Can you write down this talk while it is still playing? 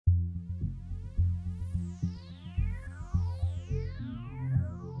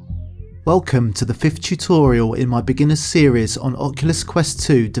Welcome to the 5th tutorial in my beginner series on Oculus Quest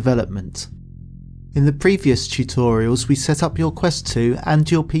 2 development. In the previous tutorials we set up your Quest 2 and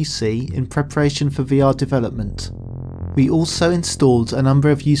your PC in preparation for VR development. We also installed a number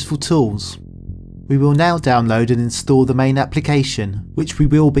of useful tools. We will now download and install the main application, which we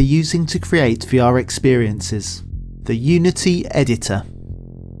will be using to create VR experiences, the Unity editor.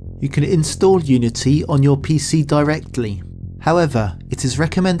 You can install Unity on your PC directly. However, it is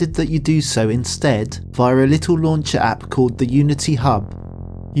recommended that you do so instead via a little launcher app called the Unity Hub.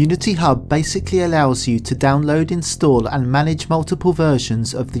 Unity Hub basically allows you to download, install and manage multiple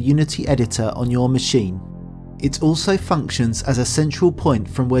versions of the Unity editor on your machine. It also functions as a central point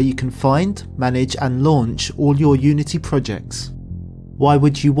from where you can find, manage and launch all your Unity projects. Why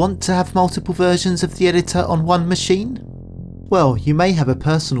would you want to have multiple versions of the editor on one machine? Well, you may have a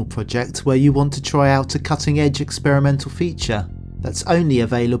personal project where you want to try out a cutting-edge experimental feature that's only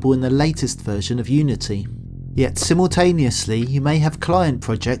available in the latest version of Unity. Yet simultaneously, you may have client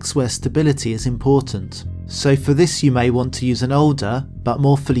projects where stability is important. So for this you may want to use an older, but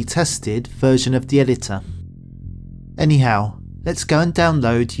more fully tested, version of the editor. Anyhow, let's go and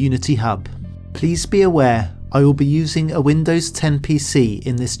download Unity Hub. Please be aware, I will be using a Windows 10 PC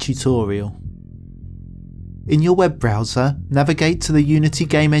in this tutorial. In your web browser, navigate to the Unity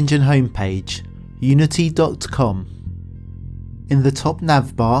Game Engine homepage, unity.com. In the top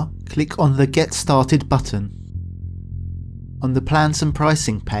navbar, click on the Get Started button. On the Plans and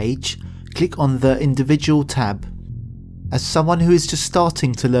Pricing page, click on the Individual tab. As someone who is just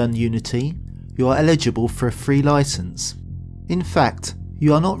starting to learn Unity, you are eligible for a free license. In fact,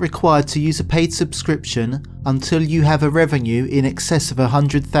 you are not required to use a paid subscription until you have a revenue in excess of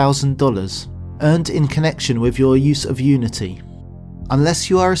 $100,000. Earned in connection with your use of Unity.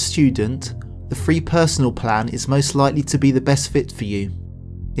 Unless you are a student, the free personal plan is most likely to be the best fit for you.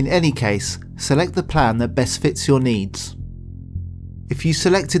 In any case, select the plan that best fits your needs. If you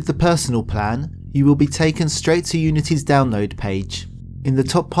selected the personal plan, you will be taken straight to Unity's download page. In the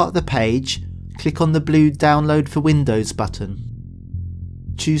top part of the page, click on the blue Download for Windows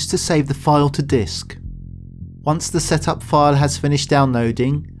button. Choose to save the file to disk. Once the setup file has finished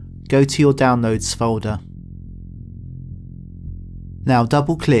downloading, go to your Downloads folder. Now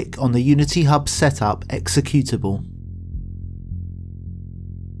double click on the Unity Hub Setup executable.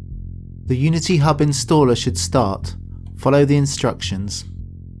 The Unity Hub installer should start. Follow the instructions.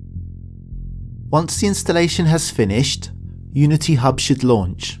 Once the installation has finished, Unity Hub should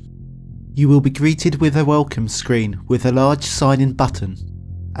launch. You will be greeted with a welcome screen with a large sign-in button.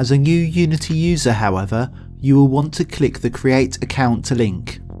 As a new Unity user, however, you will want to click the Create Account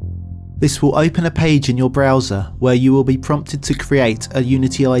link. This will open a page in your browser where you will be prompted to create a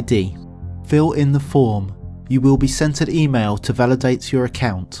Unity ID. Fill in the form. You will be sent an email to validate your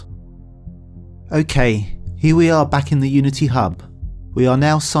account. Okay, here we are back in the Unity Hub. We are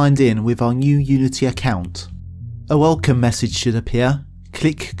now signed in with our new Unity account. A welcome message should appear.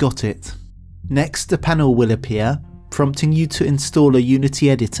 Click Got It. Next, a panel will appear, prompting you to install a Unity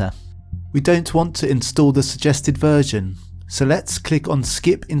editor. We don't want to install the suggested version, so let's click on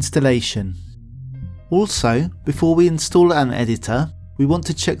Skip Installation. Also, before we install an editor, we want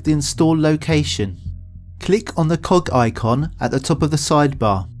to check the install location. Click on the cog icon at the top of the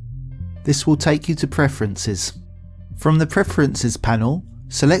sidebar. This will take you to Preferences. From the Preferences panel,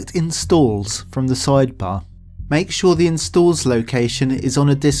 select Installs from the sidebar. Make sure the installs location is on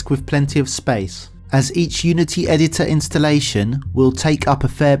a disk with plenty of space, as each Unity editor installation will take up a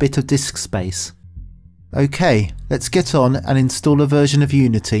fair bit of disk space. Okay, let's get on and install a version of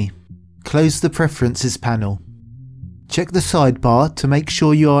Unity. Close the Preferences panel. Check the sidebar to make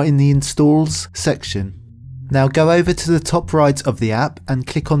sure you are in the Installs section. Now go over to the top right of the app and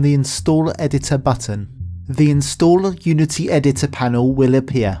click on the Install Editor button. The Install Unity Editor panel will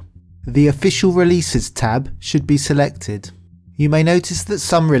appear. The Official Releases tab should be selected. You may notice that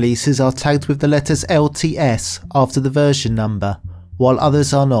some releases are tagged with the letters LTS after the version number, while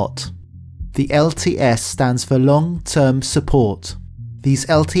others are not. The LTS stands for Long-Term Support. These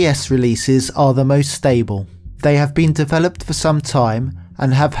LTS releases are the most stable. They have been developed for some time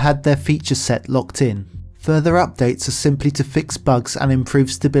and have had their feature set locked in. Further updates are simply to fix bugs and improve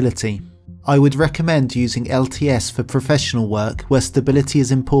stability. I would recommend using LTS for professional work where stability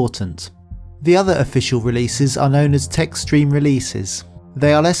is important. The other official releases are known as Tech Stream releases.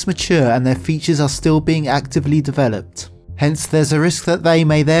 They are less mature and their features are still being actively developed. Hence there's a risk that they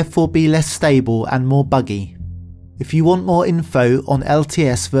may therefore be less stable and more buggy. If you want more info on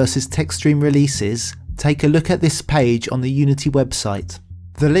LTS versus TechStream releases, take a look at this page on the Unity website.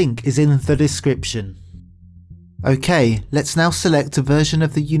 The link is in the description. Okay, let's now select a version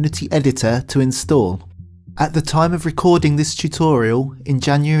of the Unity editor to install. At the time of recording this tutorial, in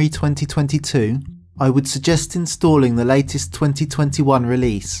January 2022, I would suggest installing the latest 2021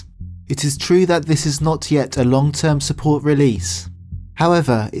 release. It is true that this is not yet a long-term support release.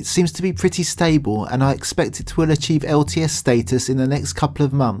 However, it seems to be pretty stable and I expect it will achieve LTS status in the next couple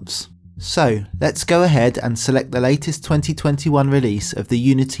of months. So, let's go ahead and select the latest 2021 release of the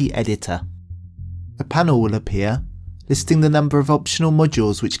Unity editor. A panel will appear, listing the number of optional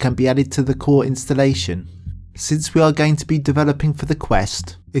modules which can be added to the core installation. Since we are going to be developing for the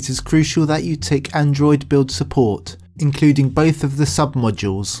Quest, it is crucial that you tick Android build support, including both of the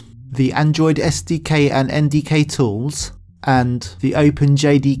submodules, the Android SDK and NDK tools, and the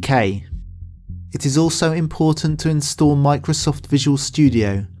OpenJDK. It is also important to install Microsoft Visual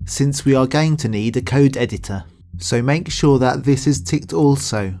Studio, since we are going to need a code editor, so make sure that this is ticked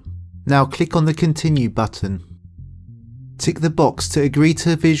also. Now click on the Continue button. Tick the box to agree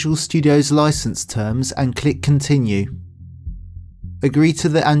to Visual Studio's license terms and click Continue. Agree to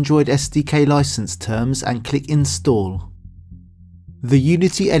the Android SDK license terms and click Install. The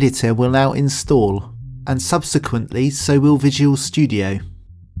Unity editor will now install, and subsequently so will Visual Studio.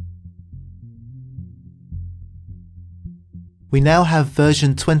 We now have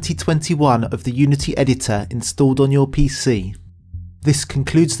version 2021 of the Unity editor installed on your PC. This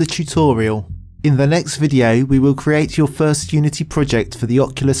concludes the tutorial. In the next video we will create your first Unity project for the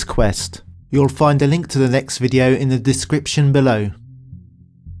Oculus Quest. You'll find a link to the next video in the description below.